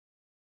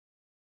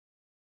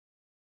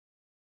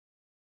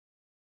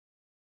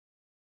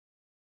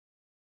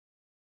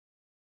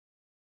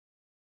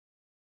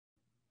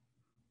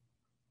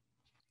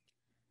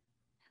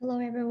Hello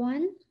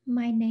everyone,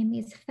 my name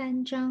is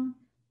Zhang,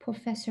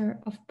 Professor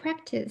of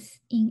Practice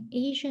in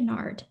Asian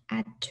Art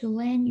at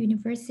Tulane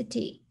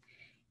University.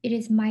 It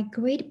is my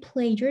great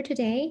pleasure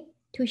today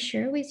to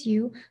share with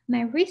you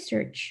my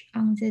research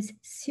on this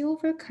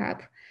silver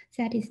cup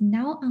that is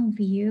now on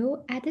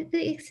view at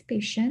the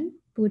exhibition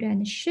Buddha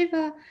and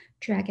Shiva,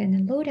 Dragon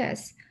and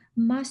Lotus,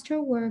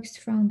 Masterworks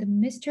from the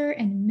Mr.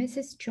 and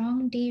Mrs.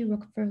 Zhang D.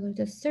 Rockefeller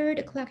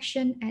III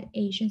collection at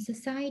Asian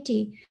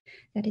Society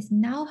that is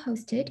now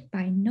hosted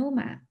by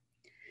NOMA.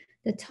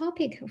 The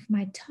topic of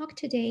my talk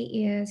today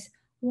is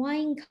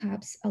wine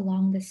cups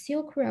along the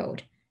Silk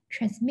Road,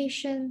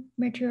 transmission,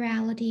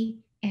 materiality,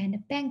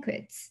 and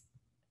banquets.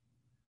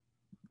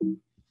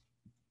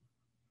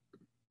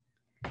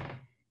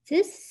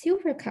 This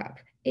silver cup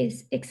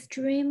is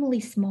extremely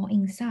small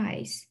in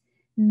size,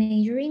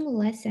 measuring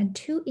less than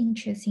 2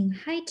 inches in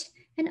height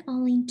and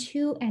only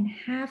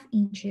 2.5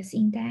 inches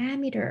in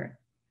diameter.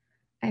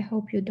 I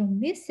hope you don't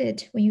miss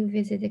it when you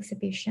visit the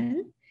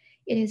exhibition.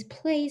 It is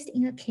placed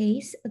in a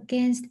case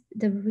against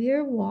the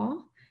rear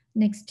wall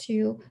next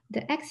to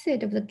the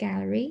exit of the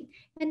gallery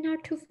and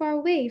not too far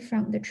away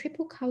from the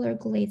triple color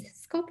glazed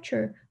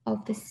sculpture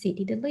of the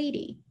seated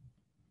lady.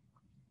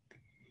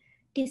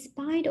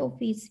 Despite of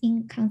its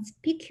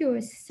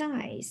inconspicuous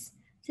size,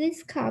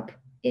 this cup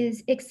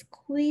is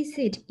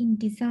exquisite in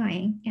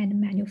design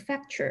and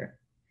manufacture,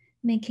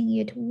 making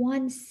it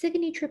one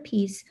signature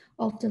piece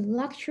of the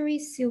luxury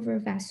silver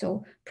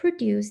vessel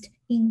produced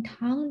in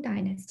Tang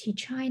Dynasty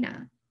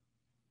China.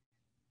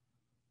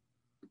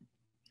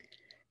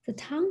 The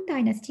Tang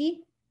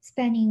Dynasty,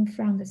 spanning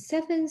from the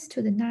 7th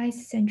to the 9th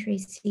century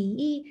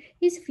CE,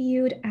 is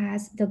viewed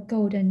as the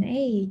golden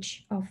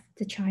age of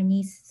the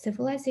Chinese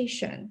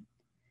civilization.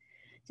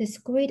 This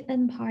great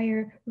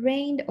empire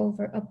reigned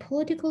over a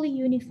politically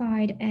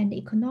unified and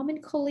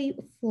economically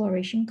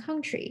flourishing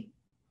country.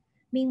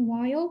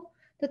 Meanwhile,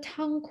 the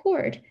Tang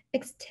court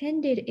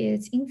extended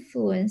its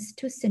influence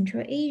to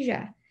Central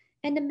Asia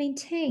and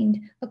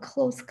maintained a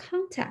close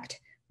contact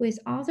with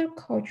other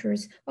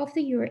cultures of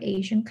the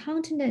Eurasian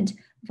continent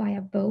via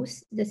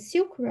both the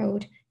Silk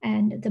Road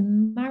and the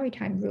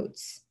maritime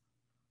routes.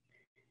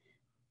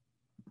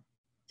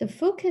 The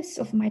focus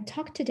of my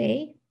talk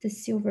today, the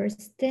silver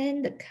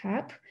stand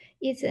cup,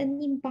 is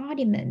an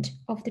embodiment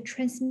of the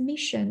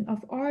transmission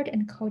of art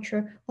and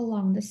culture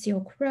along the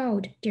Silk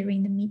Road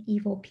during the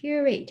medieval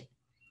period.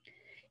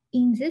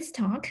 In this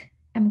talk,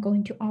 I'm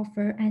going to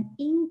offer an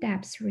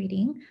in-depth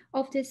reading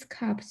of this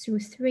cup through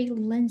 3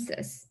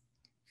 lenses.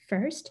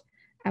 First,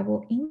 I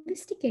will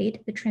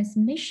investigate the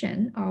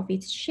transmission of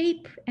its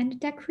shape and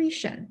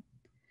decoration.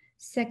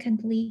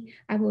 Secondly,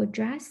 I will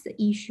address the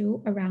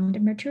issue around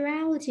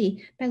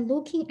materiality by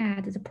looking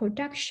at the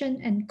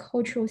production and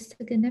cultural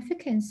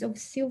significance of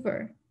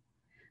silver.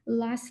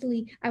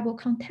 Lastly, I will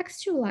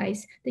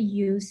contextualize the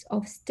use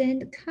of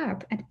stand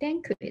cup at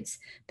banquets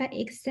by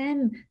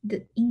examining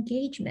the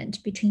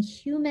engagement between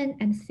human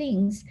and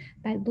things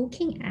by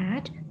looking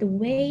at the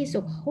ways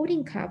of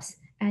holding cups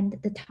and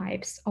the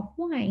types of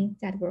wine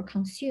that were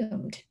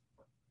consumed.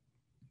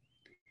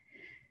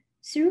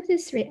 Through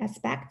these 3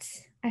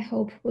 aspects, I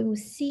hope we will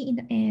see in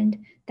the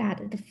end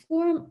that the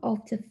form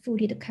of the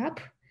footed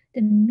cup,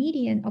 the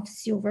medium of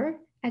silver,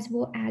 as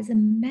well as the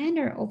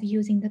manner of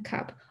using the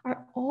cup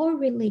are all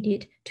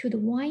related to the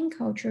wine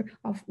culture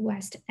of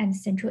West and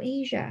Central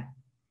Asia.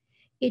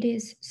 It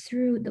is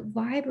through the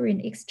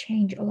vibrant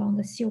exchange along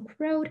the Silk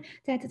Road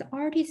that the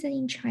artisan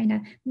in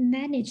China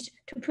managed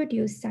to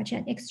produce such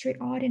an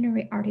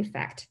extraordinary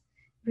artifact,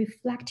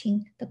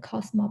 reflecting the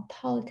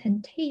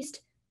cosmopolitan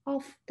taste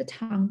of the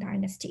Tang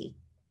Dynasty.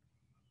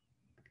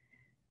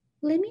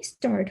 Let me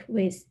start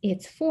with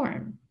its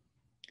form.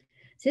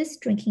 This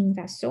drinking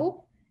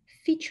vessel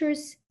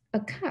features a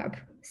cup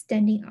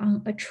standing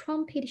on a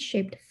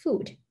trumpet-shaped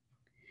foot.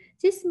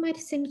 This might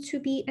seem to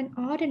be an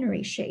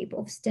ordinary shape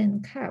of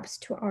stand cups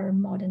to our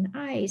modern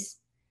eyes.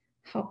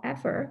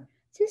 However,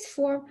 this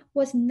form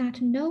was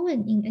not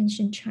known in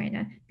ancient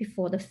China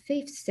before the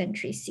 5th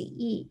century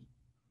CE.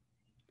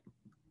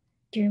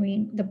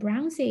 During the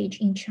Bronze Age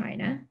in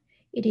China,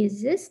 it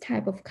is this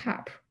type of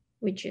cup,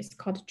 which is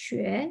called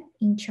jue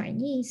in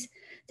Chinese,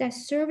 that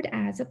served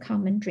as a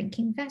common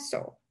drinking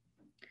vessel.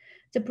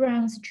 The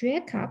bronze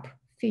jue cup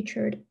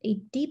featured a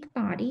deep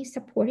body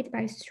supported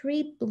by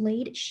 3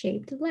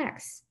 blade-shaped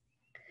legs.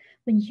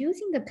 When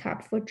using the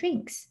cup for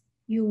drinks,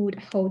 you would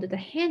hold the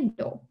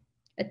handle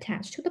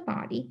attached to the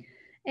body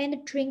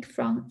and drink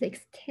from the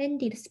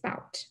extended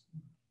spout.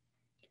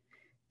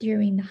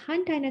 During the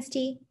Han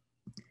Dynasty,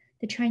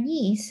 the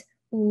Chinese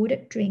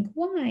would drink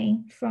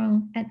wine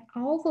from an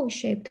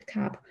oval-shaped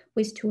cup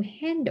with 2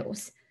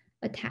 handles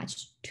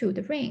attached to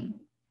the ring.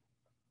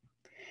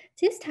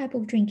 This type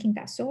of drinking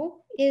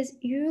vessel is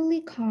usually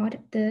called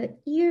the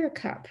ear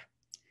cup,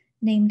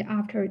 named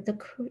after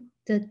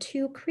the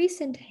 2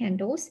 crescent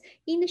handles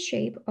in the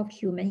shape of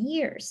human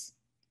ears.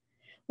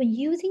 When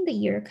using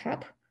the ear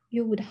cup,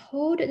 you would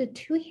hold the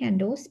 2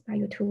 handles by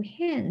your 2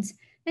 hands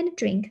and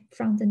drink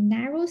from the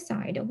narrow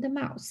side of the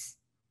mouth.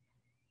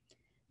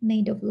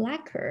 Made of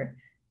lacquer,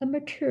 a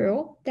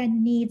material that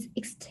needs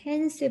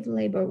extensive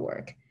labor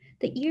work.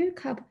 The ear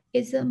cup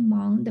is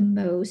among the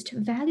most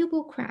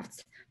valuable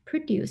crafts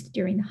produced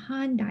during the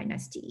Han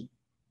Dynasty.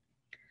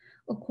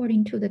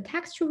 According to the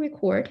textual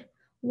record,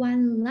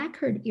 one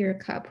lacquered ear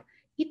cup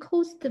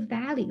equals the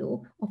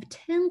value of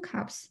 10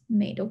 cups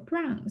made of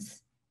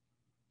bronze.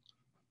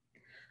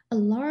 A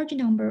large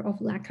number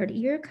of lacquered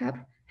ear cups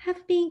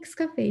have been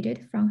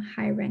excavated from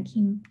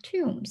high-ranking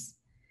tombs,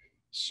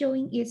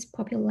 showing its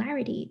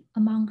popularity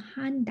among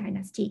Han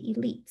Dynasty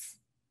elites.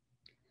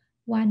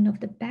 One of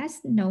the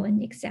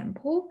best-known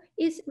examples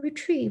is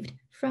retrieved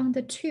from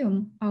the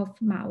tomb of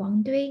Ma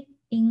Wangdui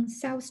in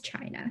South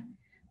China,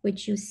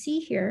 which you see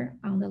here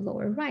on the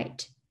lower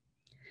right.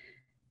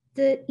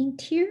 The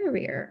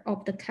interior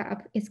of the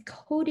cup is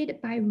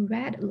coated by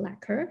red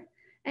lacquer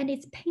and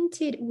is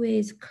painted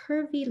with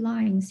curvy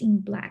lines in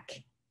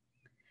black.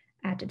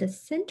 At the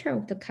center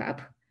of the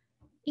cup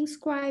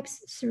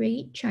inscribes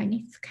 3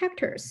 Chinese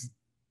characters,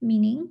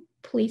 meaning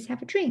please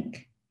have a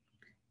drink,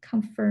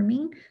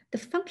 confirming the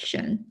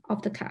function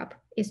of the cup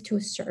is to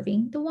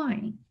serving the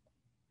wine.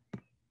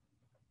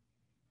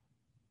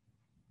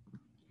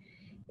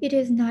 It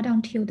is not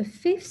until the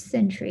 5th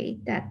century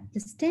that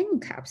the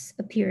stained cups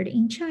appeared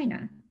in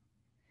China.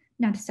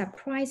 Not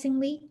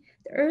surprisingly,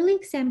 the early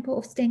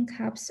examples of stained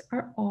cups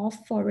are all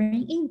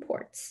foreign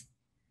imports.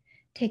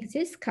 Take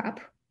this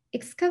cup,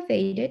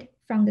 excavated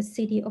from the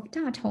city of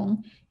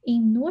Datong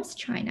in North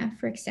China,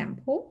 for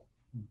example.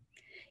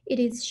 It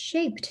is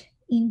shaped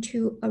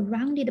into a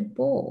rounded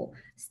bowl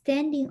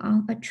standing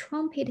on a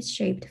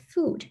trumpet-shaped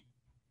foot.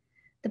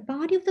 The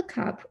body of the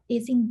cup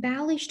is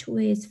embellished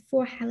with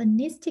 4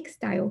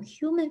 Hellenistic-style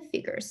human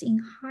figures in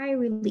high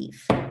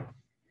relief.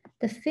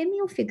 The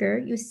female figure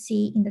you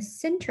see in the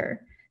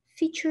center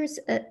features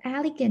an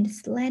elegant,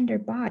 slender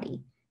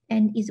body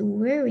and is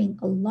wearing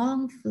a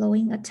long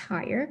flowing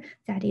attire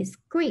that is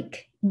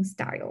Greek in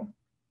style.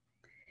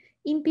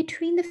 In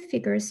between the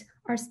figures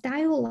are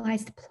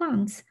stylized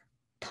plants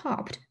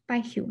topped by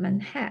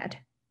human head.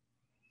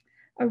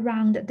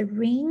 Around the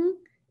ring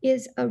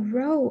is a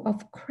row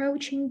of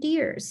crouching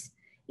deers,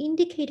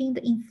 indicating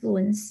the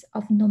influence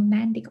of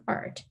nomadic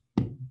art.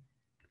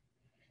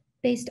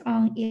 Based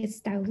on its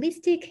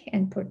stylistic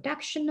and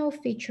productional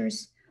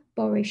features,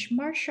 Boris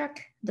Marshak,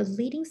 the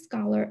leading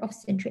scholar of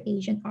Central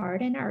Asian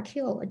art and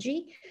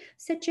archaeology,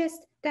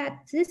 suggests that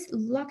this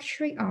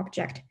luxury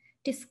object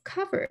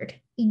discovered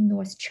in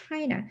North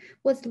China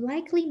was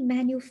likely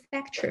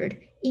manufactured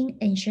in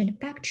ancient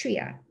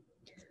Bactria,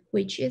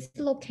 which is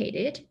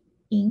located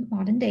in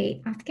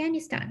modern-day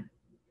Afghanistan.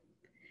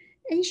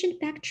 Ancient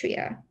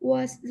Bactria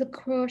was the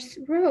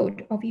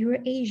crossroad of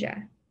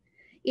Eurasia.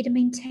 It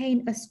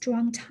maintained a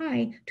strong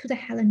tie to the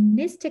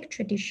Hellenistic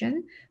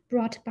tradition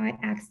brought by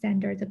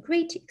Alexander the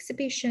Great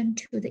exhibition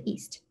to the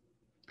east.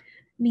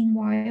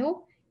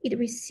 Meanwhile, it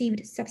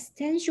received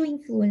substantial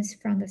influence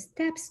from the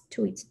steppes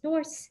to its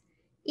north,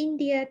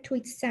 India to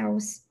its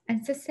south,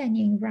 and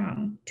Sasanian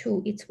Iran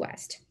to its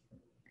west.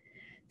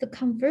 The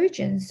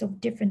convergence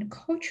of different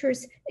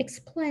cultures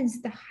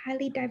explains the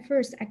highly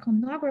diverse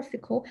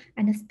iconographical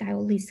and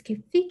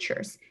stylistic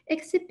features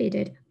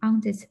exhibited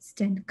on this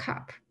stained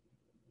cup.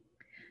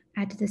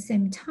 At the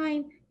same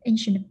time,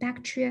 ancient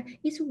Bactria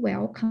is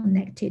well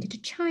connected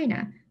to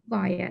China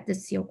via the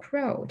Silk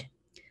Road,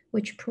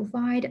 which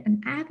provide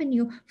an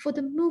avenue for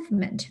the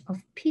movement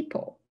of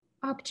people,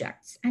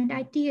 objects, and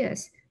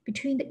ideas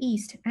between the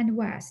East and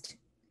West.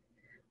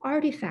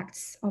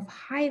 Artifacts of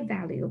high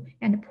value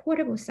and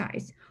portable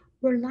size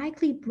were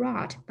likely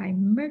brought by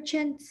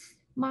merchants,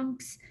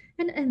 monks,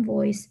 and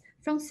envoys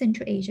from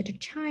Central Asia to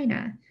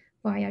China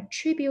via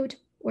tribute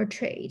or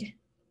trade.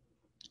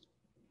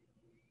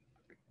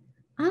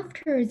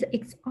 After the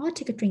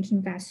exotic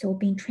drinking vessel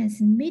being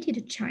transmitted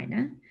to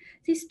China,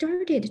 they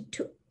started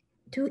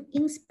to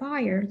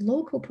inspire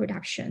local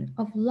production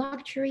of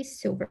luxury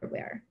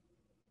silverware.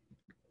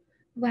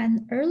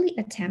 One early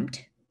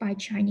attempt by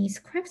Chinese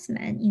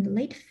craftsmen in the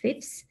late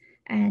 5th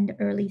and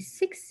early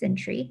 6th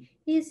century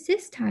is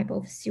this type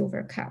of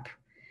silver cup,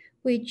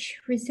 which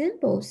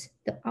resembles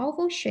the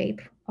oval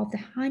shape of the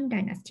Han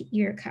Dynasty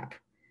ear cup,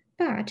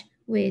 but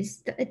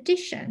with the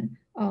addition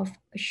of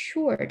a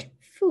short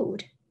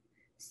foot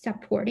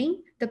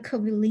supporting the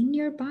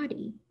curvilinear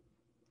body.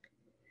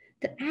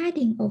 The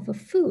adding of a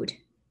foot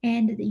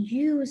and the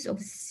use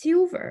of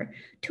silver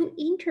to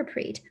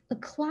interpret a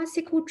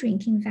classical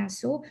drinking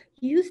vessel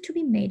used to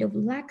be made of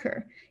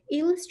lacquer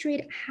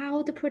illustrate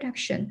how the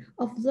production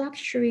of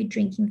luxury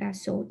drinking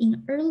vessel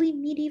in early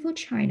medieval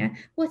China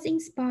was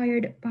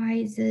inspired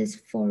by these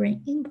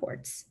foreign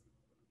imports.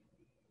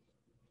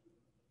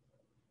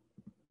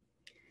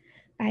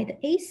 By the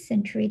 8th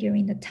century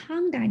during the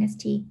Tang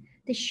Dynasty,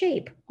 the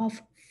shape of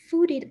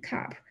footed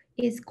cup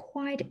is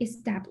quite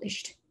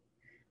established.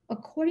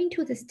 According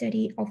to the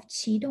study of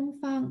Qi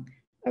Dongfang,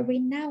 a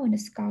renowned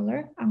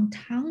scholar on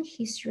Tang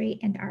history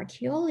and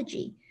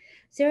archaeology,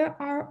 There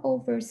are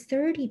over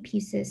 30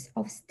 pieces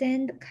of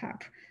stand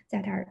cup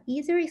that are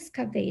either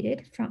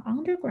excavated from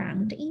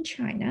underground in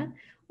China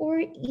or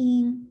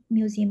in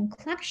museum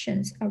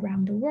collections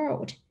around the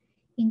world,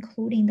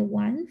 including the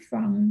one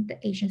from the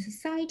Asian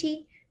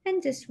Society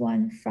and this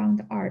one from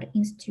the Art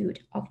Institute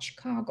of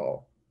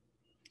Chicago.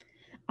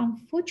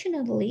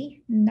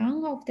 Unfortunately,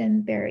 none of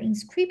them bear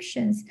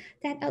inscriptions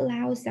that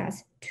allows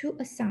us to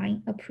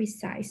assign a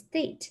precise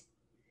date.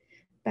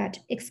 But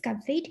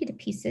excavated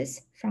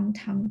pieces from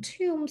Tang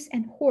tombs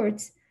and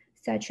hoards,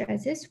 such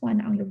as this one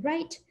on your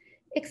right,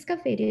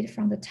 excavated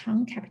from the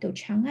Tang capital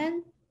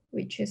Chang'an,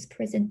 which is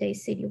present-day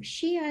city of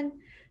Xi'an,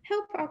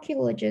 help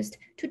archaeologists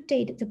to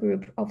date the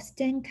group of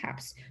stand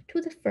cups to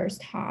the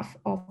first half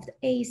of the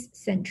 8th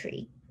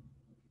century.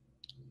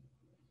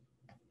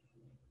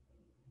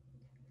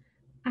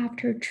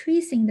 After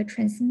tracing the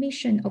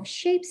transmission of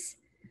shapes,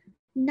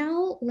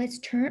 now let's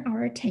turn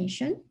our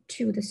attention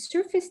to the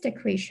surface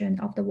decoration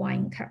of the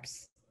wine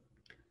cups.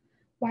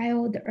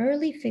 While the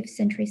early 5th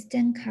century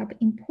stand cup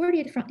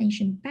imported from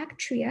ancient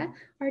Bactria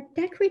are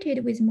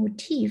decorated with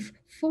motifs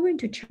foreign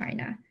to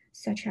China,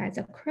 such as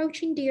a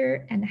crouching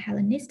deer and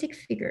Hellenistic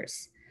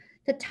figures,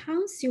 the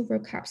Tang silver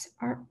cups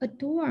are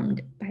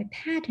adorned by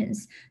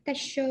patterns that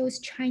shows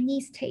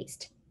Chinese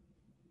taste.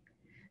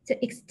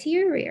 The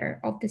exterior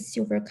of the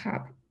silver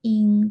cup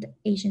in the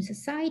Asian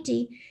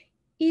society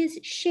is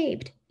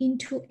shaped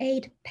into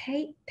 8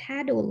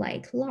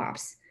 paddle-like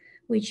lobes,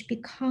 which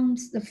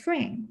becomes the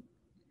frame.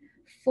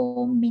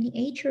 For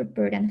miniature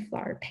bird and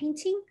flower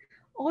painting,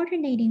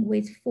 alternating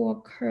with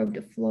 4 curved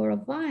floral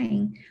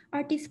vines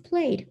are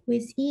displayed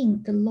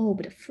within the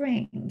lobed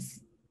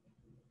frames.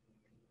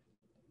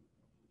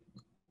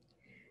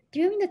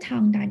 During the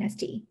Tang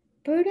Dynasty,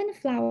 bird and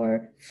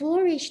flower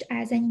flourished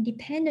as an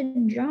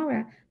independent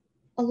genre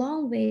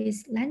along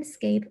with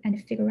landscape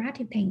and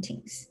figurative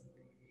paintings.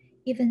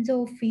 Even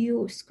though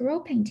few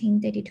scroll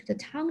paintings dated to the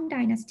Tang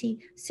Dynasty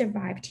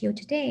survive till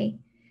today,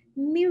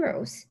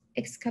 murals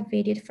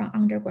excavated from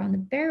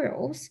underground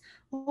barrels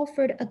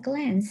offered a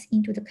glance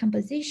into the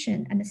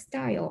composition and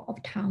style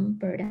of Tang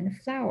bird and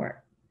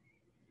flower.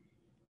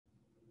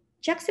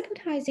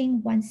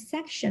 Juxtaposing one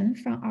section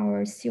from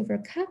our silver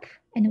cup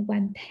and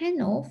one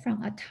panel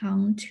from a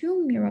Tang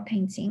tomb mural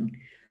painting,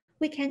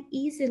 we can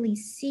easily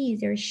see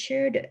their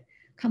shared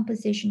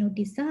compositional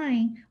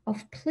design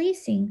of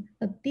placing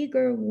a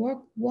bigger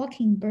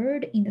walking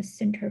bird in the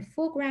center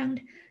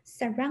foreground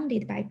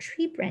surrounded by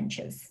tree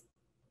branches.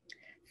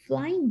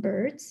 Flying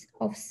birds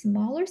of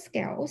smaller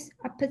scales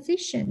are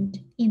positioned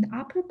in the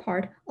upper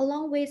part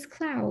along with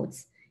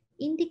clouds,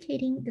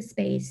 indicating the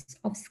space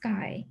of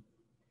sky.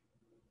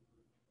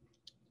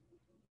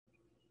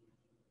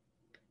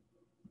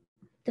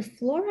 The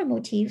floral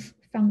motif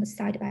found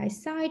side by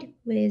side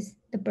with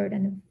the bird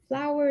and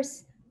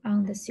flowers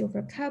on the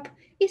silver cup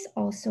is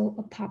also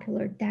a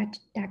popular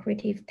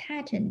decorative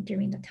pattern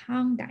during the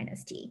Tang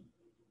Dynasty.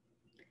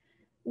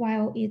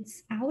 While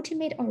its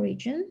ultimate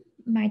origin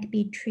might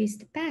be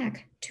traced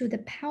back to the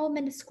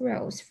parchment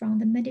scrolls from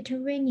the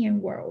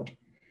Mediterranean world,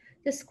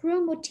 the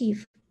scroll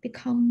motif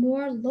became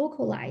more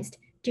localized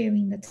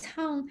during the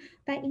Tang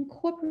by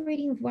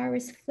incorporating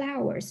various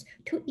flowers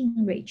to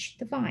enrich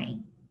the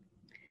vine.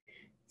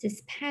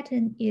 This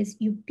pattern is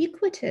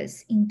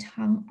ubiquitous in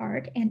Tang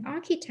art and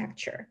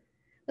architecture,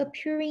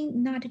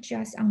 appearing not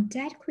just on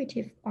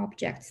decorative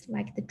objects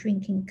like the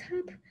drinking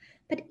cup,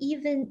 but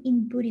even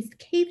in Buddhist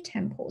cave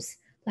temples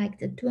like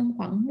the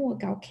Dunhuang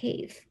Mogao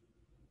cave.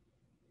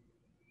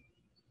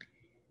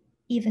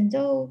 Even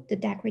though the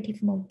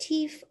decorative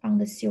motif on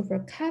the silver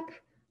cup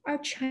are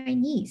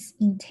Chinese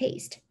in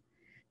taste,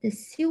 the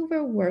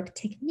silver work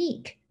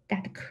technique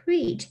that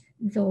create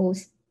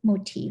those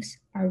motifs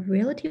are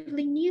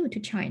relatively new to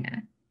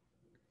China.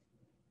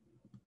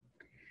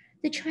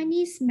 The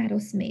Chinese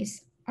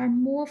metalsmiths are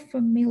more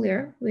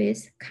familiar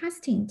with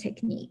casting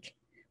technique,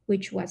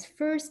 which was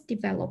first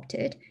developed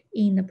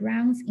in the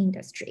bronze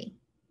industry.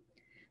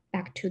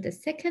 Back to the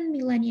 2nd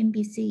millennium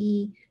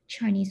BCE,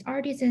 Chinese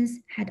artisans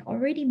had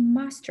already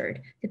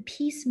mastered the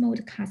piece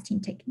mold casting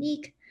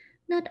technique,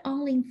 not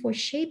only for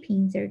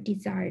shaping their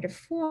desired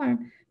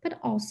form, but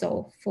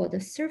also for the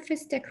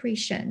surface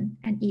decoration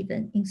and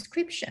even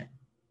inscription.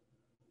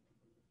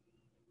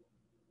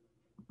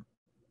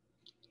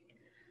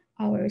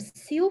 Our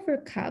silver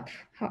cup,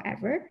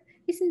 however,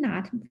 is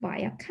not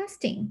via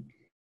casting,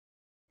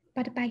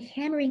 but by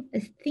hammering a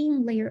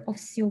thin layer of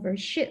silver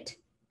sheet.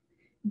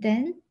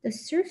 Then the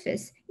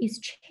surface is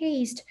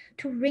chased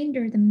to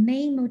render the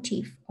main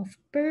motif of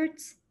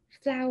birds,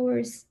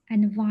 flowers,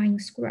 and vine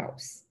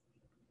scrolls.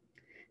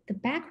 The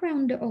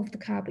background of the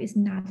cup is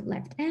not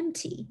left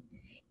empty.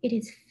 It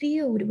is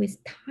filled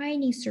with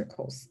tiny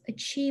circles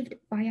achieved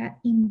via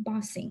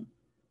embossing.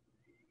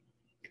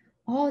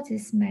 All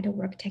these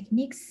metalwork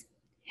techniques,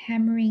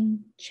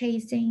 hammering,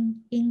 chasing,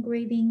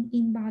 engraving,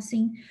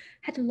 embossing,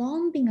 had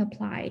long been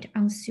applied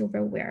on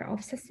silverware of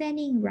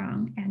Sasanian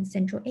Iran and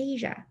Central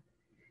Asia,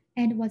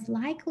 and was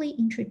likely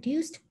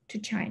introduced to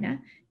China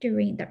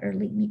during the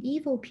early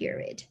medieval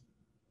period.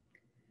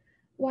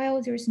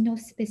 While there is no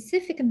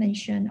specific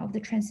mention of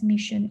the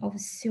transmission of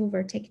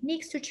silver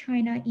techniques to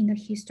China in the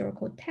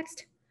historical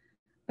text,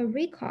 a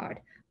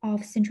record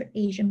of Central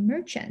Asian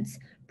merchants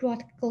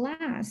brought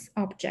glass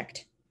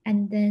object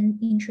and then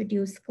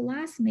introduced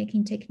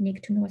glass-making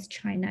technique to North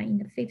China in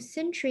the 5th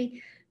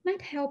century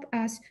might help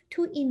us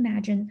to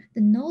imagine the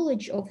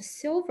knowledge of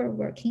silver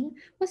working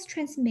was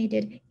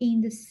transmitted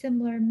in the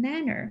similar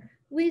manner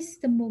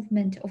with the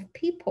movement of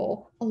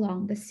people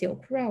along the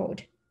Silk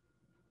Road.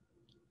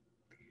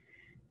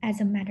 As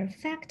a matter of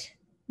fact,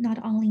 not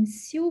only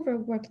silver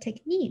work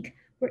technique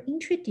were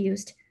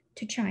introduced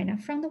to China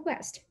from the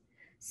West,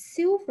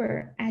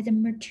 silver as a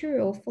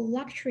material for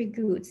luxury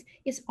goods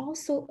is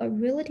also a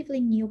relatively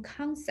new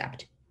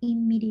concept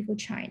in medieval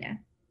China.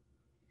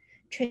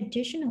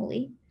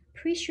 Traditionally,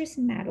 precious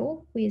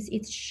metal with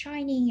its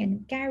shining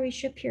and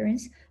garish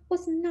appearance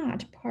was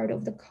not part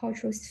of the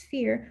cultural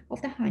sphere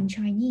of the Han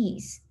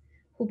Chinese,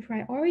 who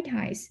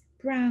prioritized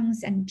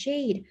bronze and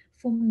jade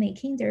for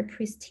making their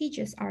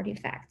prestigious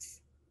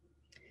artifacts.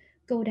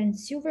 Gold and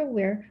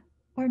silverware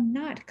are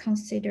not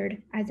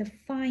considered as a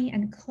fine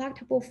and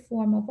collectible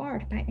form of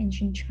art by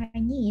ancient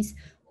Chinese,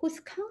 whose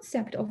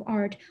concept of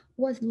art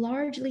was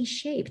largely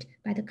shaped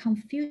by the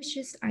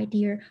Confucius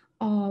idea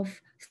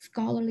of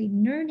scholarly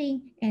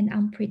learning and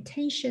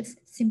unpretentious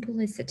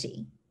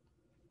simplicity.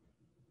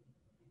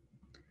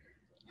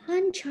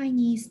 Han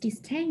Chinese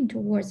disdain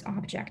towards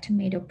objects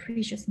made of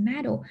precious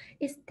metal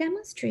is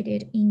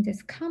demonstrated in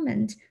this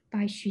comment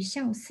by Xu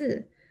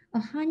Xiaosi, a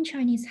Han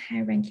Chinese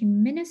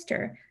high-ranking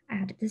minister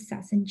at the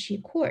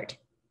Sasanqi court.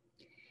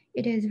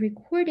 It is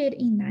recorded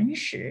in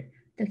Nanshi,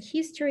 the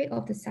history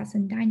of the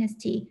Sasan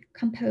dynasty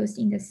composed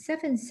in the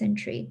 7th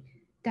century,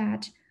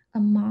 that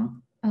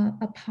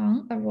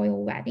upon a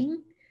royal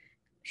wedding,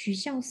 Xu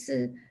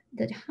Xiaosi,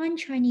 the Han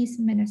Chinese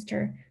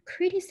minister,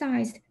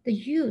 criticized the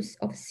use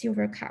of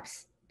silver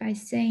cups by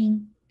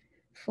saying,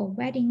 "For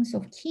weddings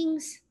of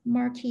kings,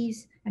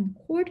 marquises, and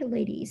court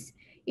ladies,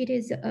 it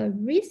is a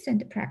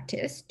recent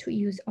practice to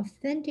use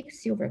authentic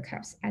silver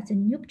cups as a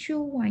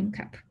nuptial wine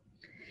cup,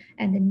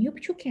 and the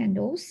nuptial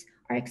candles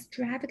are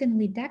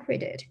extravagantly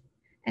decorated,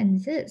 and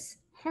this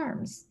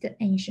harms the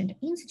ancient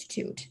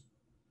institute."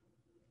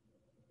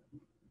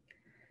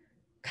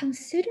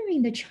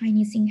 Considering the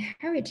Chinese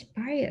inherent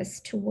bias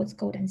towards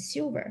gold and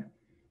silver,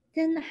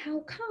 then how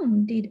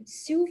come did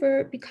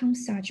silver become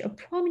such a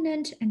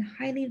prominent and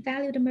highly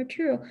valued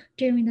material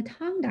during the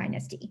Tang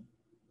Dynasty?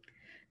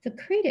 The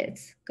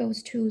credit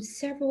goes to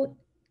several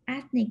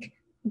ethnic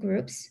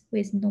groups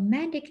with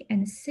nomadic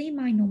and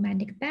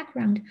semi-nomadic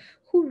background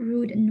who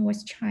ruled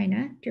North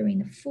China during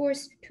the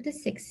 4th to the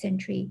 6th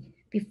century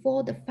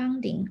before the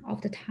founding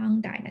of the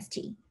Tang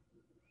Dynasty.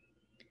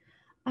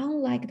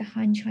 Unlike the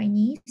Han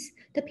Chinese,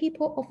 the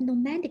people of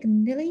nomadic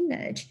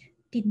lineage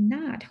did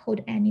not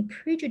hold any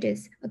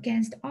prejudice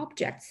against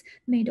objects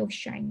made of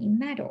shiny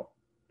metal.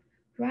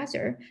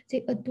 Rather,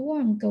 they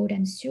adorned gold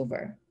and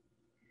silver.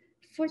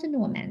 For the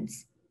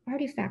Normans,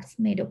 artifacts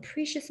made of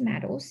precious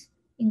metals,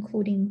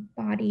 including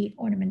body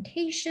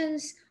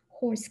ornamentations,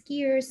 horse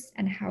gears,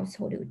 and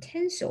household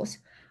utensils,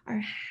 are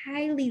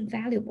highly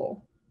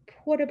valuable,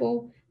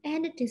 portable,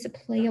 and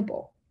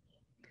displayable.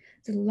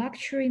 The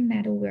luxury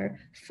metalware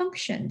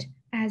functioned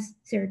as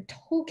their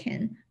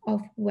token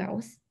of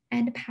wealth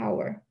and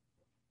power.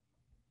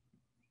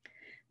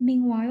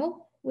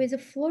 Meanwhile, with the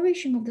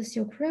flourishing of the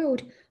Silk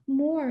Road,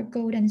 more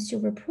gold and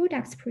silver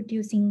products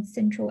produced in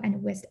Central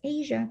and West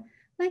Asia,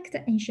 like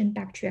the ancient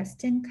Bactria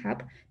stand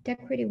cup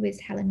decorated with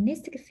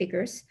Hellenistic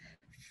figures,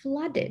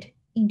 flooded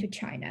into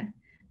China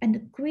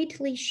and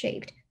greatly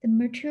shaped the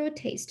material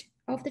taste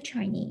of the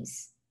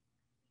Chinese.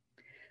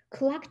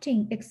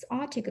 Collecting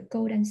exotic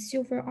gold and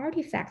silver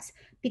artifacts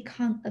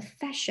became a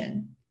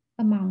fashion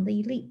among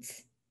the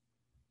elites.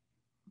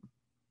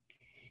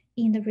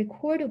 In the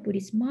record of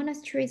Buddhist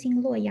monasteries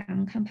in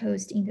Luoyang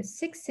composed in the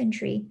 6th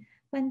century,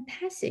 one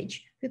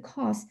passage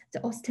recalls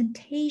the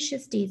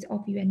ostentatious deeds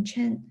of Yuan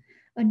Chen,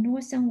 a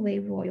Northern Wei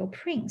royal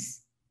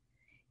prince.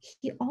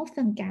 He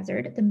often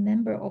gathered the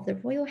members of the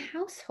royal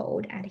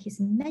household at his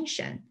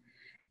mansion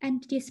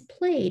and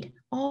displayed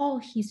all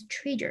his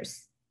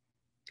treasures.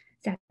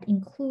 That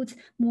includes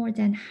more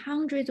than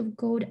hundreds of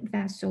gold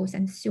vessels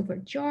and silver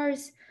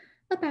jars,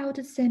 about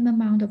the same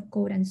amount of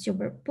gold and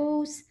silver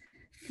bowls,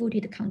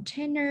 footed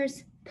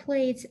containers,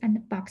 plates,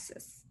 and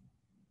boxes.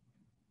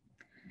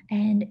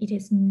 And it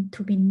is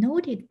to be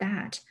noted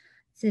that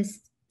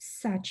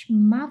such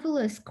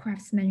marvelous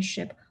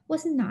craftsmanship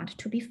was not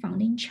to be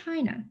found in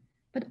China,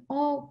 but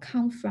all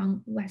come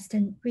from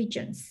Western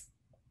regions.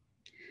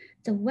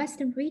 The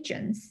Western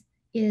regions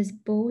is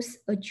both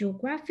a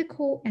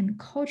geographical and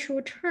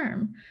cultural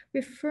term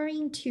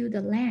referring to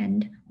the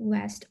land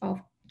west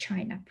of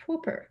China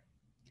proper.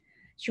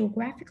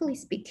 Geographically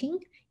speaking,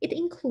 it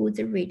includes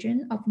the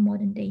region of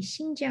modern-day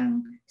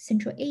Xinjiang,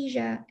 Central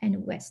Asia,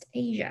 and West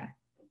Asia.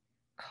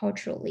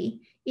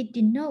 Culturally, it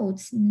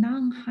denotes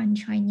non-Han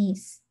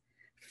Chinese,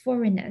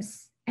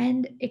 foreigners,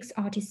 and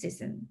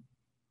exoticism.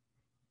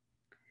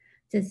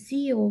 The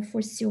zeal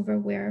for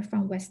silverware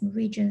from Western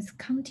regions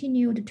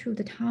continued to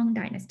the Tang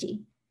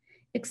Dynasty.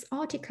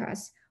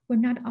 Exoticas were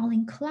not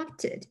only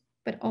collected,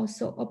 but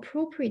also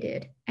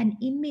appropriated and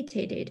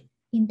imitated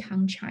in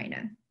Tang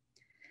China.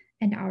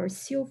 And our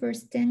silver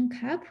stand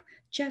cup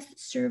just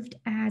served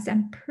as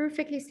a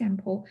perfect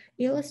example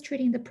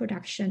illustrating the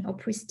production of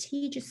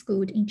prestigious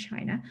good in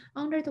China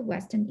under the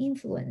Western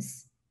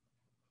influence.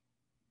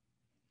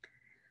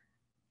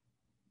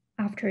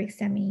 After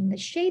examining the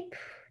shape,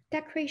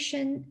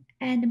 decoration,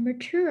 and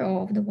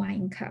material of the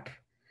wine cup,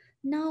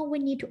 now we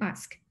need to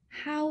ask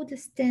how the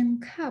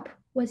stand cup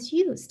was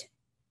used.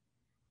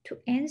 To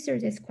answer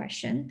this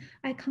question,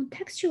 I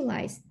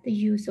contextualize the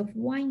use of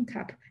wine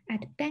cup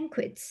at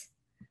banquets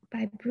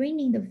by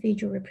bringing the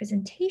visual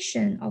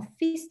representation of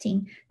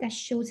feasting that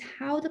shows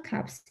how the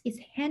cups is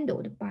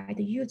handled by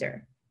the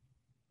user.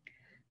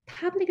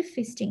 Public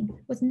feasting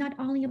was not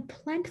only a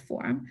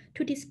platform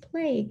to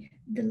display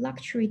the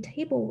luxury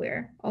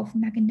tableware of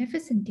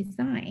magnificent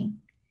design,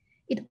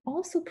 it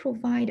also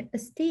provided a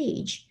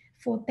stage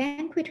for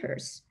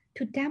banqueters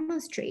to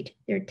demonstrate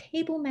their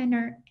table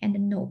manner and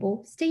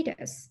noble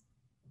status.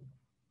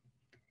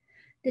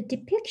 The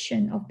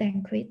depiction of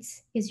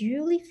banquets is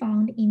usually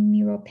found in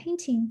mural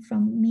painting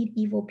from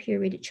medieval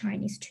period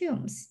Chinese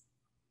tombs.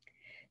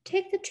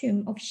 Take the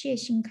tomb of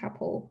Xie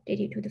couple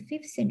dated to the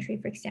 5th century,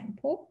 for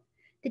example.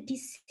 The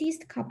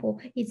deceased couple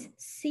is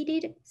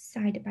seated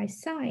side by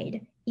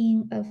side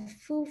in a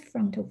full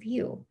frontal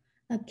view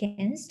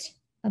against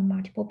a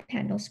multiple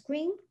panel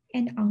screen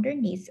and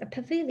underneath a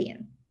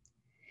pavilion.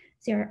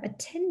 They are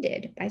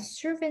attended by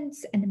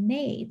servants and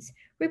maids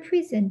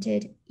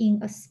represented in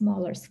a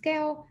smaller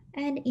scale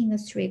and in a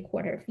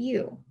three-quarter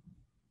view.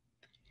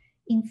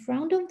 In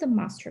front of the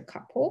master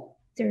couple,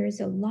 there is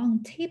a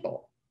long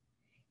table.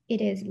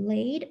 It is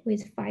laid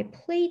with 5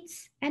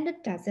 plates and a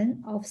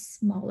dozen of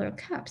smaller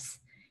cups,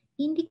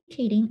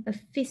 indicating a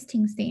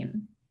feasting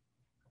theme.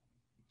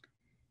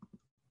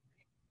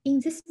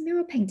 In this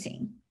mural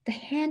painting, the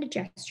hand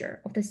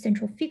gesture of the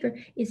central figure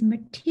is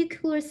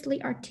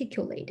meticulously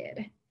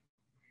articulated.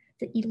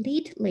 The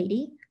elite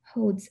lady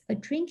holds a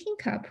drinking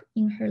cup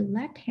in her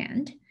left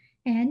hand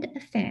and a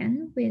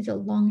fan with a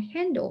long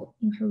handle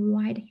in her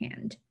right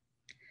hand.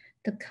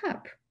 The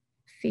cup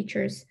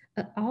features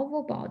an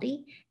oval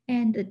body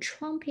and a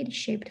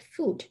trumpet-shaped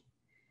foot,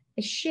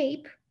 a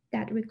shape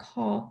that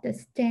recalls the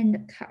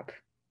stand cup.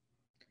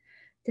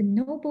 The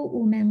noble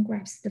woman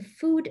grabs the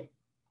foot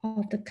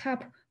of the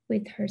cup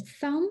with her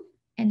thumb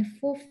and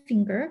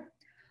forefinger,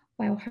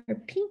 while her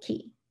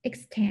pinky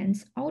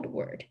extends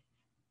outward.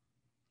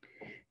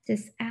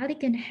 This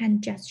elegant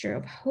hand gesture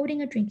of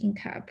holding a drinking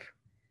cup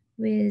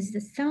with the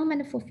thumb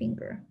and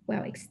forefinger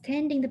while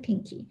extending the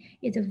pinky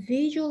is a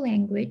visual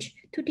language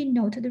to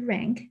denote the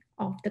rank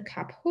of the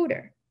cup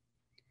holder.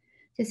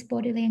 This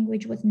body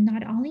language was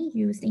not only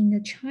used in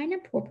the China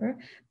proper,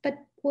 but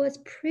was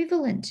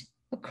prevalent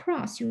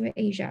across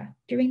Eurasia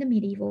during the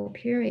medieval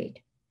period.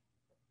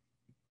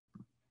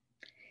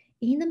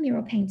 In the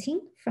mural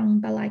painting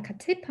from Balai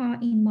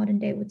Katepa in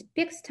modern-day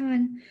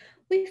Uzbekistan,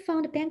 we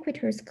found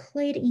banqueters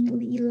clad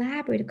in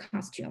elaborate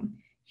costume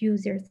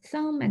use their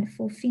thumb and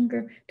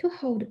forefinger to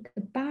hold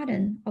the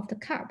bottom of the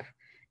cup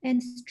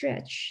and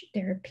stretch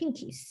their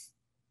pinkies.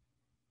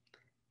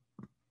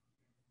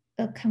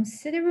 A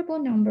considerable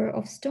number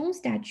of stone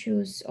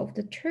statues of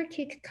the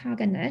Turkic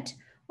Khaganate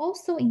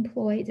also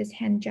employ this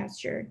hand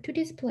gesture to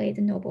display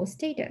the noble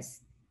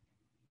status.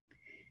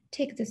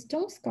 Take the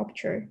stone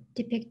sculpture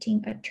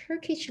depicting a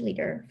Turkish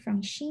leader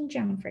from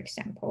Xinjiang, for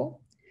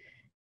example.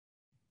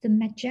 The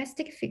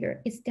majestic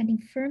figure is standing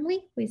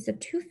firmly with the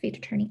 2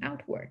 feet turning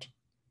outward.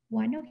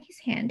 One of his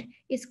hands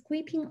is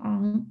gripping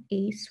on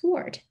a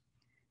sword.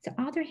 The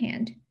other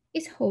hand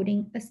is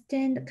holding a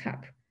stand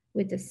cup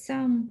with the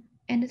thumb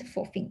and the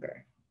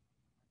forefinger.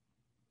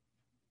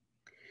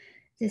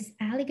 This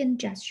elegant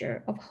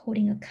gesture of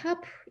holding a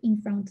cup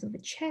in front of the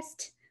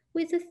chest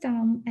with the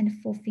thumb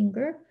and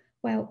forefinger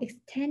while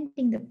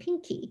extending the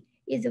pinky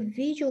is a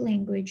visual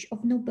language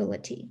of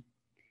nobility.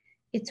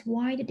 Its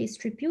wide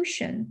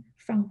distribution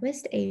from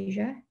West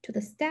Asia to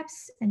the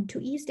steppes and to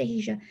East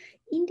Asia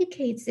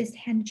indicates this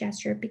hand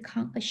gesture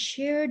become a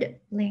shared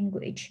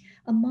language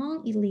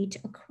among elite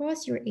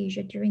across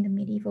Eurasia during the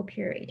medieval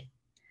period.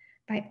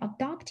 By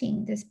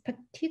adopting this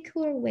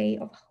particular way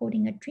of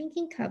holding a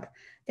drinking cup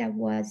that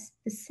was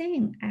the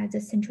same as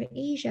the Central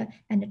Asia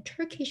and the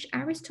Turkish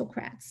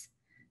aristocrats,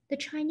 the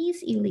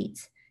Chinese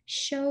elites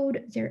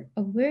showed their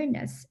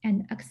awareness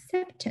and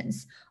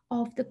acceptance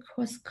of the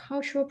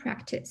cross-cultural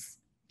practice.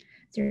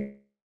 Their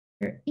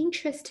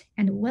interest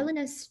and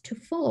willingness to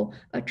follow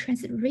a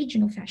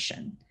trans-regional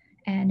fashion,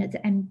 and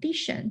the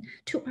ambition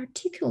to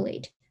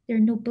articulate their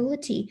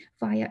nobility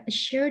via a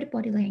shared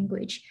body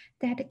language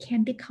that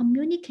can be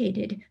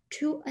communicated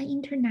to an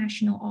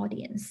international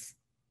audience.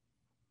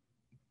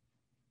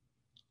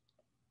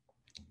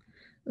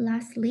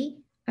 Lastly,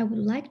 I would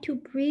like to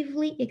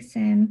briefly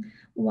examine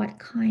what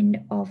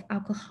kind of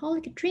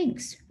alcoholic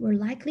drinks were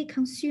likely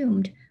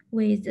consumed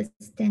with the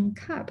stand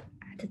cup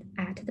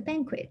at the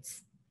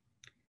banquets.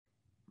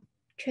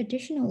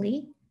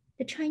 Traditionally,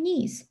 the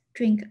Chinese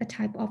drink a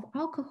type of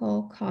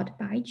alcohol called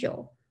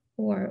baijiu,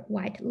 or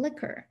white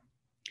liquor.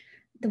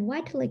 The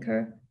white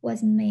liquor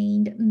was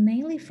made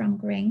mainly from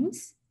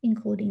grains,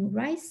 including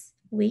rice,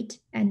 wheat,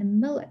 and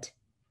millet.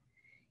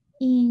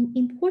 In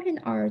important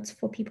arts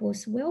for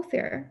people's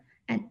welfare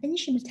and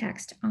ancient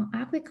texts on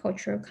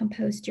agriculture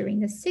composed during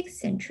the 6th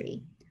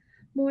century,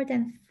 more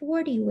than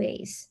 40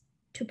 ways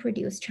to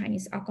produce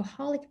Chinese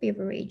alcoholic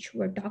beverage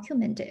were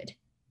documented.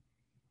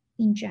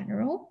 In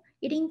general,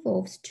 it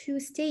involves 2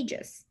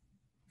 stages.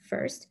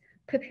 First,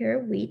 prepare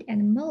wheat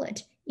and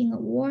millet in a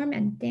warm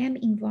and damp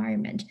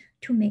environment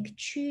to make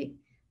qu,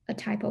 a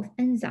type of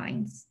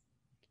enzymes,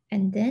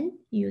 and then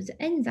use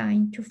the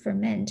enzyme to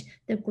ferment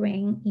the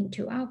grain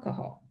into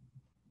alcohol.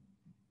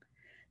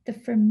 The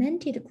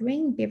fermented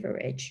grain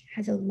beverage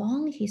has a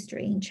long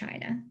history in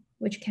China,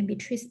 which can be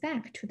traced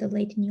back to the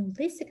late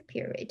Neolithic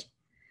period,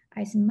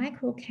 as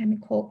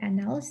microchemical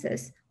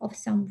analysis of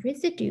some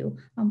residue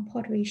on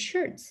pottery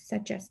sherds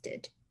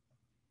suggested.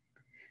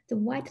 The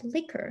white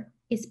liquor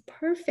is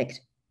perfect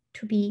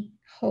to be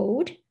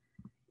held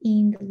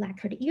in the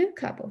lacquered ear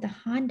cup of the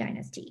Han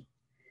Dynasty,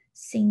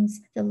 since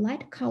the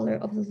light color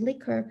of the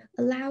liquor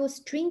allows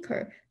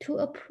drinker to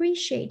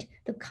appreciate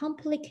the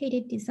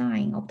complicated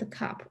design of the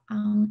cup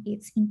on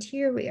its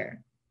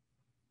interior.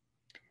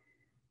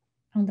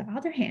 On the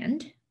other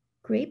hand,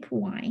 grape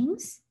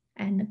wines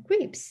and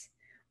grapes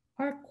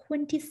are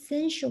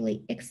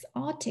quintessentially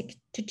exotic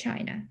to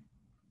China.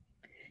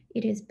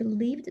 It is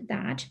believed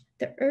that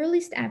the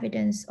earliest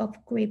evidence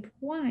of grape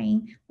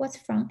wine was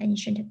from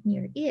ancient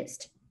Near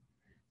East.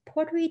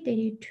 Pottery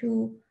dated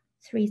to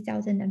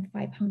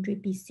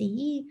 3500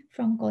 BCE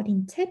from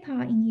Godin Tepe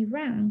in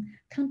Iran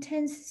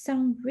contains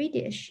some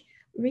reddish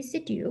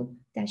residue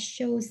that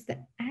shows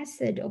the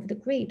acid of the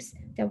grapes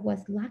that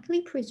was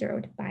likely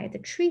preserved by the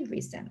tree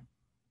resin.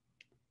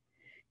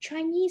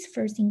 Chinese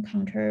first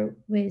encounter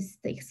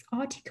with the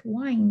exotic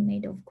wine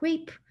made of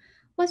grape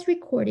was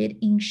recorded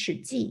in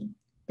Shiji,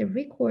 the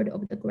record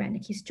of the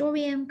grand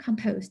historian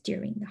composed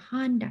during the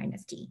Han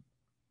Dynasty.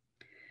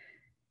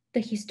 The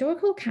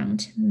historical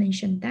account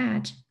mentioned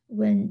that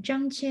when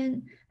Zhang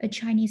Qian, a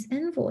Chinese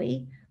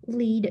envoy,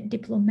 led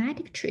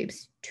diplomatic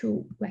trips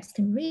to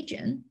Western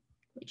region,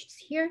 which is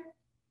here,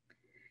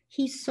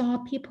 he saw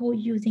people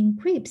using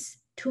grapes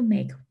to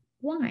make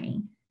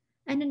wine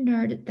and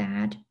learned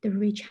that the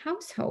rich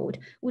household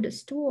would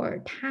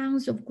store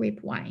tons of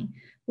grape wine,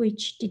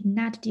 which did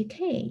not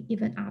decay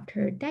even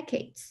after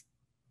decades.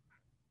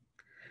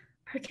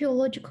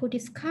 Archaeological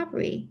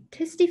discovery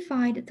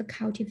testified the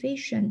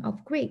cultivation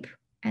of grape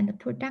and the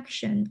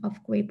production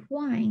of grape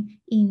wine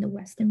in the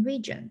Western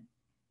region.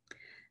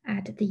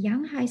 At the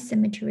Yanghai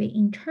Cemetery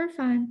in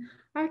Turfan,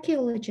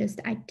 archaeologists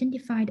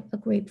identified a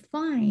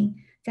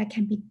grapevine that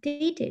can be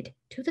dated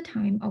to the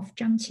time of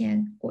Zhang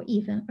Qian or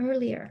even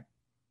earlier.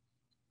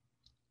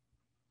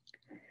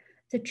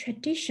 The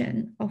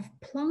tradition of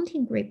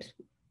planting grapes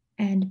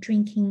and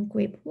drinking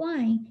grape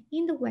wine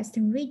in the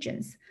Western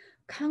regions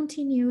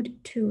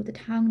continued to the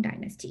Tang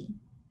Dynasty.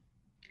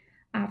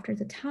 After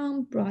the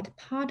Tang brought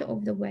part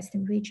of the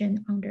Western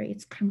region under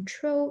its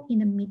control in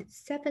the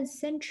mid-7th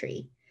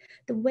century,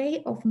 the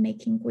way of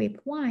making grape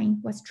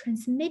wine was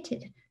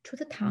transmitted to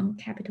the Tang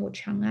capital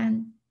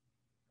Chang'an.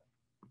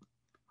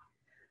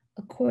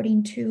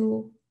 According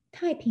to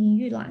Taiping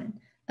Yulan,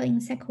 an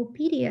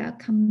encyclopedia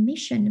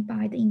commissioned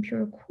by the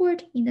imperial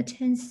court in the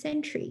 10th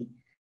century,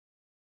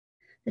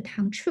 the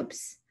Tang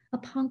troops,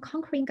 upon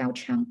conquering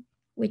Gaochang,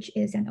 which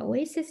is an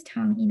oasis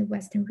town in the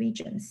western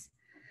regions,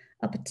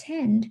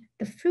 obtained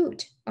the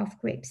fruit of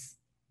grapes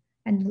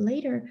and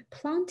later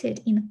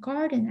planted in a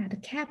garden at the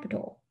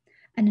capital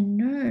and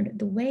learned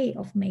the way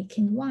of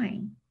making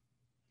wine.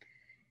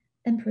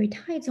 Emperor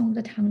Taizong of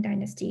the Tang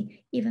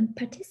Dynasty even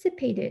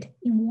participated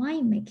in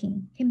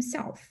winemaking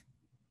himself.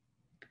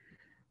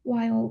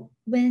 While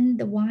when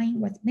the wine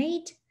was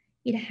made,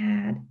 it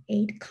had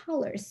 8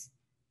 colors,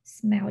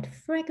 smelled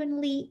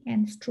fragrantly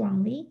and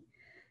strongly,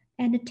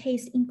 and the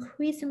taste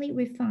increasingly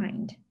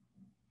refined.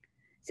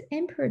 The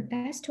emperor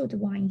bestowed the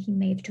wine he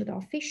made to the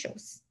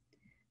officials,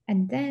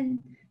 and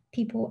then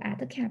people at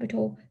the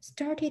capital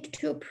started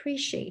to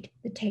appreciate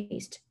the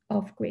taste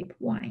of grape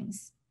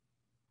wines.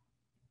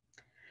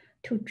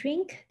 To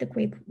drink the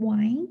grape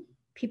wine,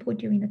 people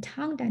during the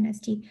Tang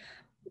Dynasty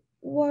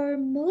were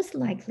most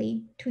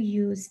likely to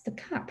use the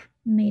cup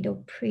made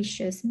of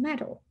precious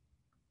metal,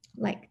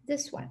 like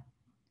this one.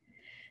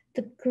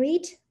 The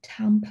great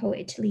Tang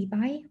poet Li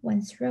Bai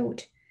once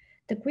wrote,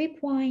 "The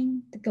grape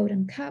wine, the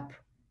golden cup,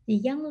 the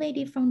young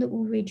lady from the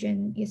Wu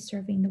region is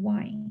serving the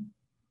wine."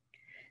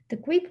 The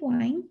grape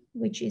wine,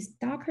 which is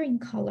darker in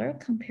color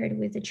compared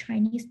with the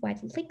Chinese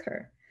white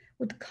liquor,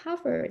 would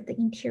cover the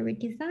interior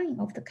design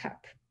of the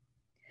cup.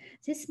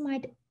 This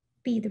might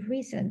be the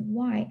reason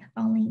why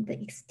only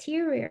the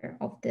exterior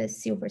of the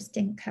silver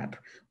stained cup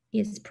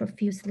is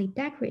profusely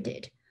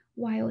decorated,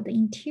 while the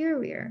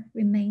interior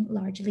remains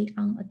largely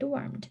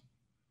unadorned.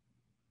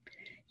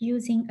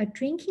 Using a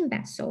drinking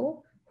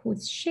vessel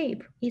whose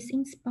shape is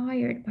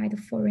inspired by the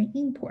foreign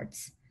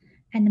imports,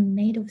 and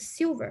made of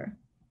silver,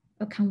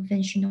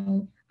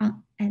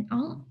 an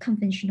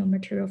unconventional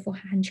material for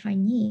Han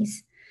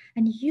Chinese,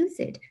 and use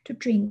it to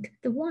drink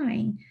the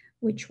wine,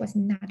 which was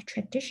not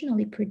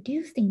traditionally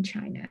produced in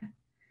China.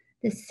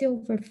 The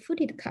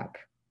silver-footed cup,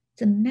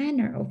 the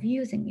manner of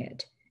using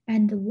it,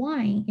 and the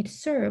wine it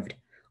served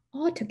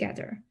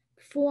altogether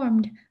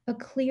formed a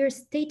clear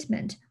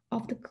statement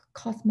of the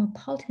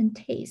cosmopolitan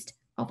taste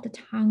of the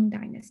Tang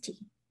Dynasty.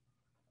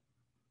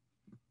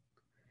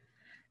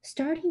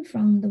 Starting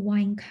from the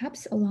wine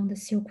cups along the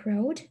Silk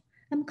Road,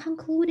 I'm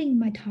concluding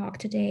my talk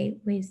today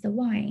with the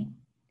wine.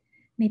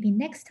 Maybe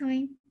next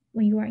time,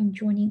 when you are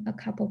enjoying a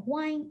cup of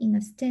wine in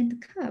a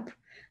stained cup,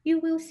 you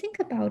will think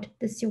about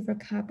the silver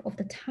cup of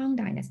the Tang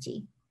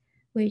Dynasty,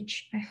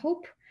 which I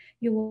hope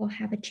you will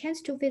have a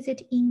chance to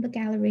visit in the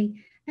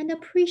gallery and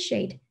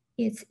appreciate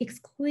its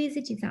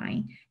exquisite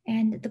design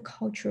and the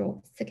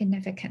cultural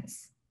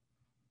significance.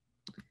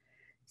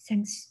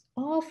 Thanks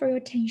all for your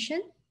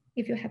attention.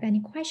 If you have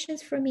any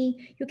questions for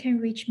me, you can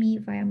reach me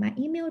via my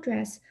email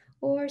address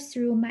or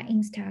through my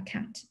Insta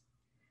account.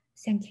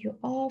 Thank you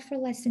all for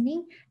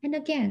listening, and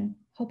again,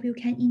 hope you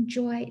can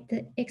enjoy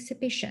the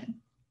exhibition.